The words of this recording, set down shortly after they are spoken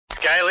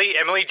Gailey,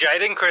 Emily,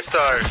 Jade and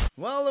Christo.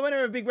 Well, the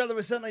winner of Big Brother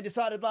was certainly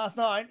decided last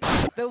night.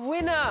 The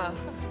winner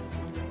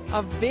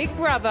of Big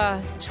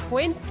Brother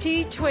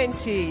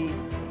 2020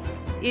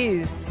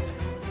 is...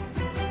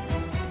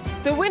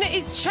 The winner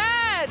is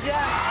Chad!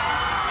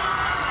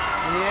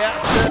 Yeah,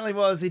 it certainly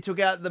was. He took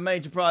out the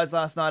major prize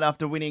last night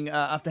after winning,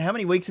 after how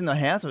many weeks in the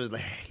house? It was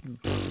like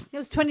It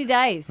was 20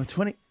 days.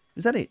 20.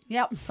 Is that it?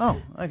 Yep.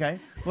 Oh, okay.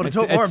 Well, to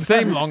talk more about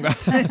seemed longer.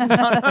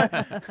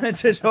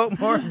 to talk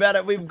more about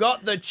it, we've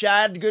got the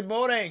Chad. Good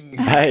morning.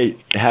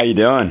 Hey, how you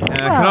doing? Can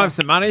I have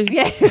some money?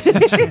 Yeah.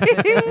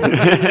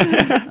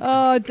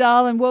 Oh,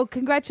 darling. Well,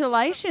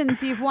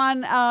 congratulations. You've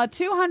won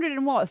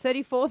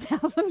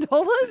 $234,000.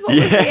 What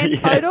was the end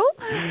total?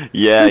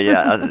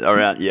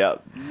 Around,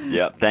 yep.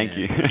 Thank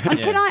you.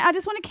 I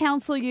just want to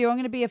counsel you. I'm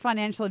going to be a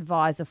financial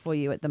advisor for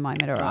you at the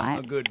moment, all right?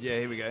 Oh, good. Yeah,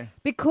 here we go.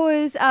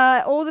 Because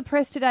all the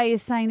press today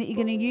is saying that you're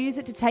going to use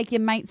it to take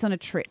your mates on a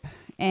trip.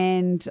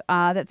 And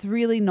that's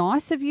really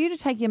nice of you to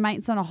take your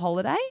mates on a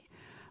holiday.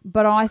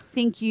 But I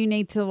think you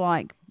need to,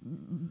 like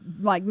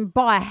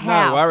buy a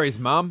house. No worries,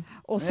 Mum.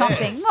 Or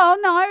something. Yeah. Oh,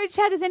 no.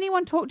 Chad, has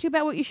anyone talked to you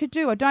about what you should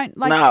do? I don't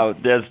like... No,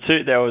 there's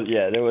two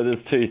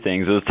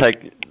things.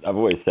 I've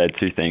always said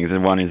two things,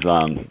 and one is,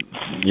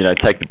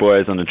 take the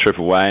boys on a trip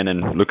away and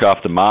then look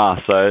after Ma.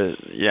 So,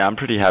 yeah, I'm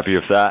pretty happy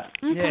with that.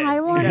 Okay, Yeah.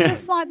 well,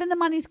 just then the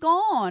money's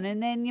gone,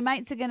 and then your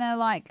mates are gonna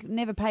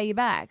never pay you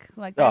back.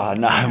 Oh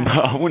no,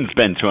 I wouldn't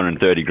spend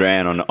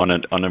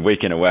 $230,000 on a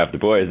weekend away with the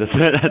boys.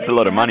 That's a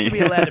lot of money. You have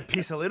to be allowed to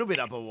piss a little bit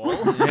up a wall.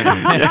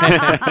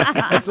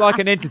 It's like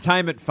an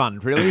entertainment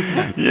fund, really, isn't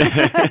it?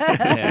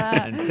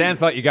 Yeah. And it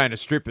sounds like you're going to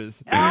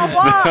strippers. Oh,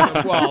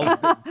 what? Well,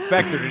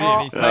 factor it in.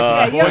 He's taking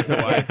the boys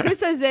away.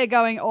 Christo's there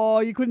going, oh,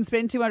 you couldn't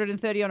spend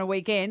 $230 on a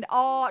weekend.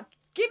 Oh,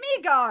 give me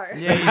a go.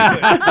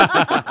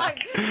 Yeah,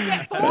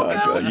 Get four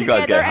girls you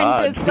guys together go and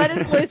hard. just let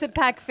us loose at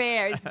Pack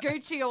Fair. It's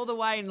Gucci all the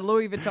way and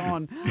Louis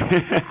Vuitton.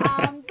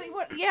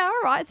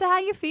 All right. So how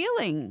are you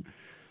feeling?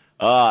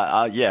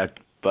 Yeah,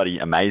 buddy,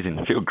 amazing.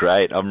 I feel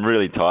great. I'm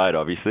really tired,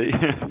 obviously,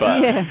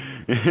 but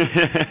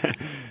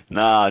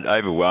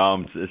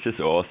overwhelmed. It's just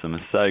awesome.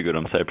 It's so good.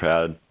 I'm so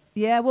proud.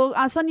 Yeah, well,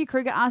 Sonia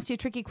Kruger asked you a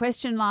tricky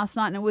question last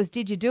night, and it was,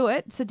 did you do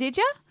it? So did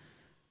you?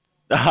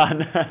 No,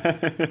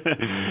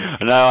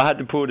 I had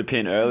to pull the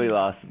pin early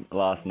last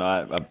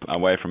night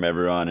away from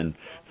everyone and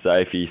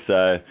Sophie,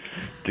 so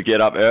to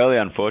get up early,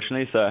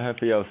 unfortunately. So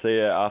hopefully I'll see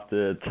her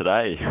after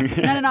today.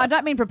 No, I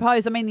don't mean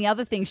propose. I mean the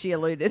other thing she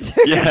alluded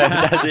to.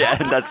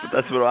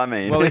 That's what I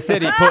mean. Well, he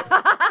said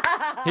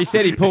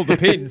he pulled the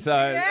pin, so...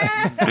 Are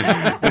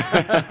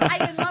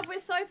you in love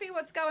with Sophie?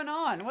 What's going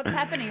on? What's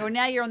happening? Or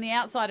now you're on the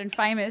outside and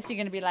famous, you're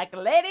going to be like,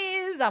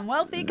 ladies, I'm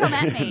wealthy, come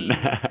at me.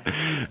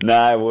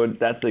 No, well,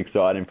 that's the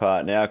exciting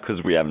part now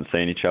because we haven't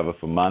seen each other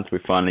for months. We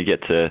finally get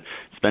to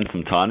spend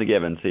some time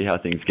together and see how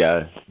things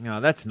go.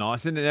 Oh, that's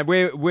nice. And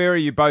where are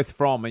you both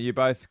from? Are you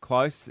both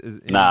close?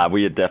 Nah,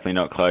 we are definitely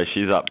not close.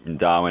 She's up in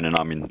Darwin and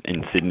I'm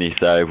in Sydney,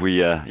 so we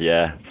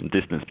some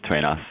distance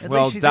between us.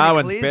 Well,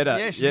 Darwin's better.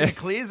 Yeah, she's in a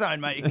clear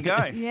zone, mate. You can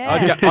go.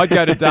 Yeah. I'd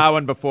go to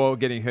Darwin before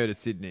getting her to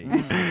Sydney.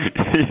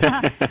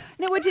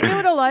 Now, would you do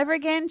it all over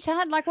again,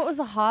 Chad? What was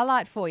the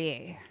highlight for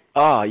you?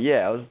 Oh,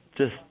 yeah, it was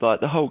just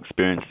the whole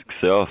experience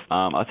itself.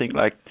 I think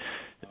the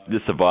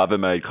survivor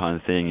mode kind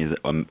of thing is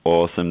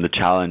awesome. The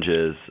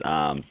challenges,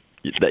 I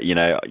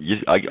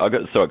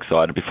got so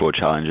excited before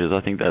challenges.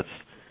 I think that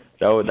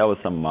was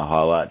some of my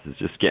highlights. Is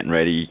just getting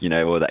ready,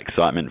 all that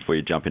excitement before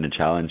you jump in a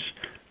challenge.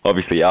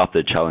 Obviously,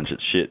 after the challenge,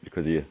 it's shit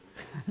because you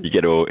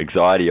get all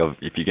anxiety of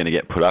if you're going to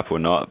get put up or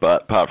not.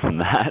 But apart from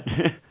that,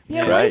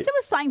 yeah, well, at least it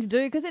was something to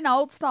do because in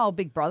old style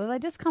Big Brother, they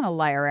just kind of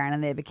lay around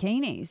in their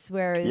bikinis,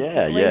 whereas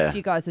at least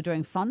you guys were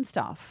doing fun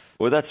stuff.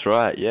 Well, that's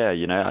right. Yeah,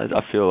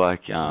 I feel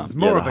like it's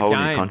more of the a whole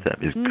game. new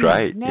concept is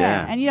great.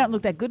 Yeah, and you don't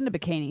look that good in a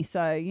bikini,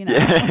 so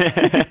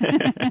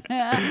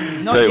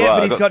Not yet,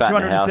 but he's got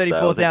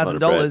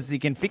 $234,000. He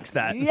can fix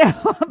that. Yeah,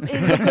 he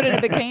look good in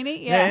a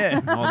bikini.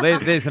 Yeah. Well,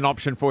 there's an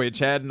option for you,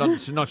 Chad.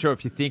 Not sure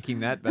if you're thinking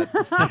that, but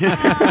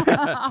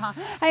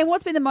Hey,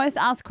 what's been the most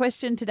asked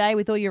question today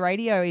with all your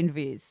radio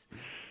interviews?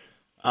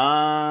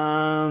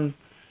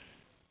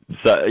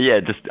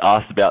 Just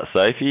asked about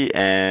Sophie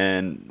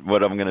and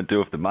what I'm going to do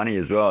with the money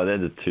as well. They're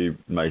the two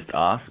most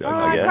asked,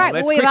 I guess. Great.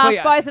 Well, we've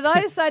asked both of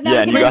those, so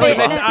now we can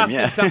let's ask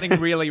him something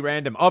really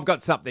random. I've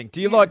got something. Do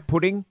you like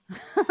pudding?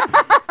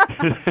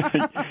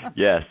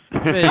 Yes.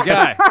 There you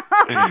go.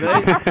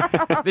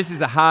 See? This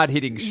is a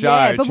hard-hitting show,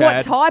 yeah, but Chad.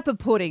 what type of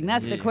pudding?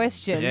 That's the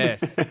question.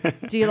 Yes.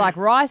 Do you like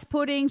rice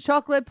pudding,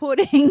 chocolate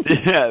pudding?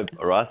 Yeah,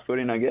 rice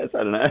pudding, I guess.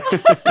 I don't know.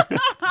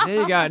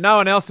 There you go. No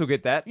one else will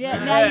get that.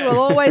 Yeah, now you will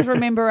always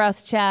remember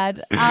us,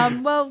 Chad.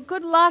 Well,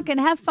 good luck and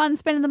have fun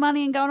spending the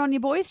money and going on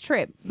your boys'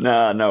 trip.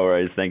 No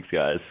worries. Thanks,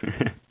 guys.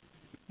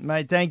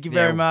 Mate, thank you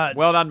very much.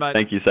 Well done, mate.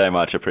 Thank you so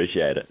much.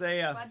 Appreciate it. See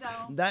ya. Bye,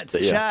 Dale. That's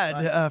See ya.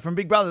 Chad from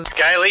Big Brother.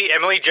 Gailey,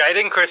 Emily, Jade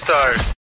and Christo.